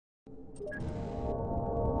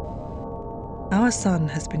Our sun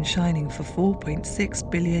has been shining for 4.6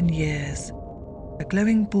 billion years. A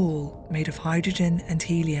glowing ball made of hydrogen and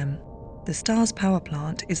helium. The star's power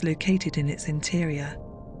plant is located in its interior.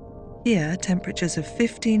 Here, temperatures of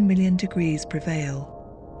 15 million degrees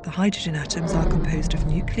prevail. The hydrogen atoms are composed of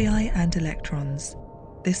nuclei and electrons.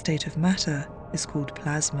 This state of matter is called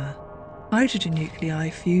plasma. Hydrogen nuclei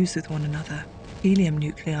fuse with one another. Helium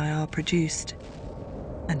nuclei are produced,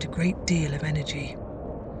 and a great deal of energy.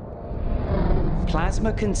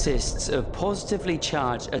 Plasma consists of positively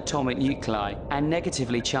charged atomic nuclei and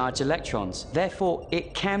negatively charged electrons. Therefore,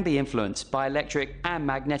 it can be influenced by electric and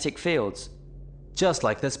magnetic fields. Just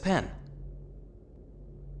like this pen.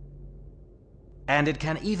 And it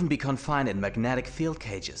can even be confined in magnetic field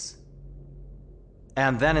cages.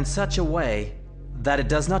 And then in such a way that it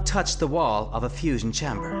does not touch the wall of a fusion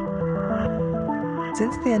chamber.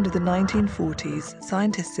 Since the end of the 1940s,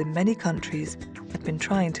 scientists in many countries had been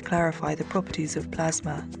trying to clarify the properties of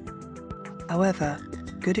plasma. However,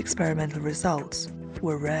 good experimental results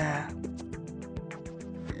were rare.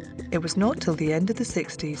 It was not till the end of the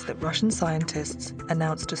 60s that Russian scientists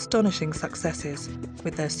announced astonishing successes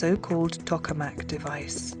with their so-called tokamak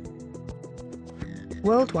device.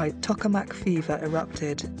 Worldwide tokamak fever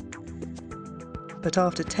erupted. But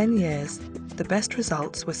after 10 years, the best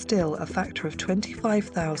results were still a factor of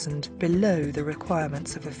 25,000 below the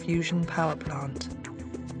requirements of a fusion power plant.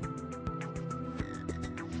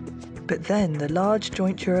 But then the large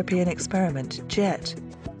joint European experiment, JET,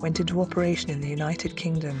 went into operation in the United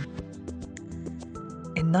Kingdom.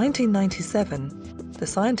 In 1997, the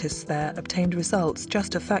scientists there obtained results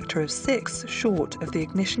just a factor of 6 short of the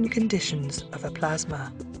ignition conditions of a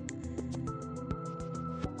plasma.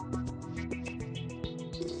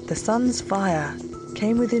 The sun's fire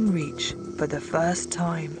came within reach for the first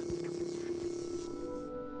time.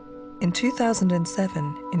 In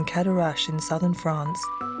 2007, in Cadarache in southern France,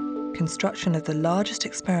 construction of the largest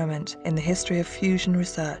experiment in the history of fusion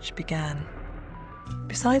research began.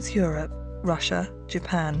 Besides Europe, Russia,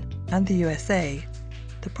 Japan, and the USA,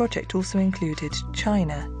 the project also included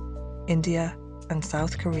China, India, and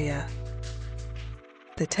South Korea.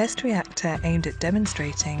 The test reactor aimed at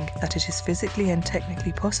demonstrating that it is physically and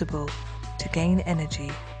technically possible to gain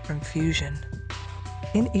energy from fusion.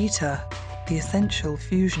 In ITER, the essential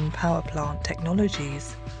fusion power plant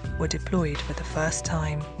technologies were deployed for the first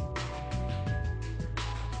time.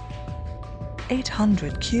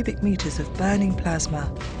 800 cubic meters of burning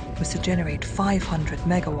plasma was to generate 500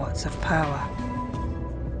 megawatts of power,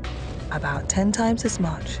 about 10 times as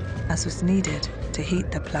much as was needed to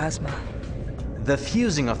heat the plasma. The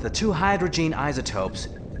fusing of the 2 hydrogen isotopes,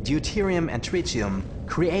 deuterium and tritium,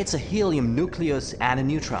 creates a helium nucleus and a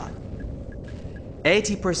neutron.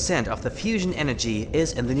 80% of the fusion energy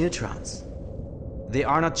is in the neutrons. They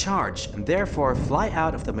are not charged and therefore fly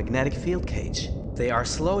out of the magnetic field cage. They are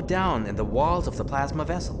slowed down in the walls of the plasma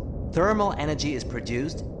vessel. Thermal energy is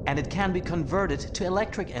produced and it can be converted to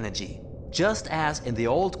electric energy, just as in the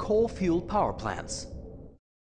old coal-fueled power plants.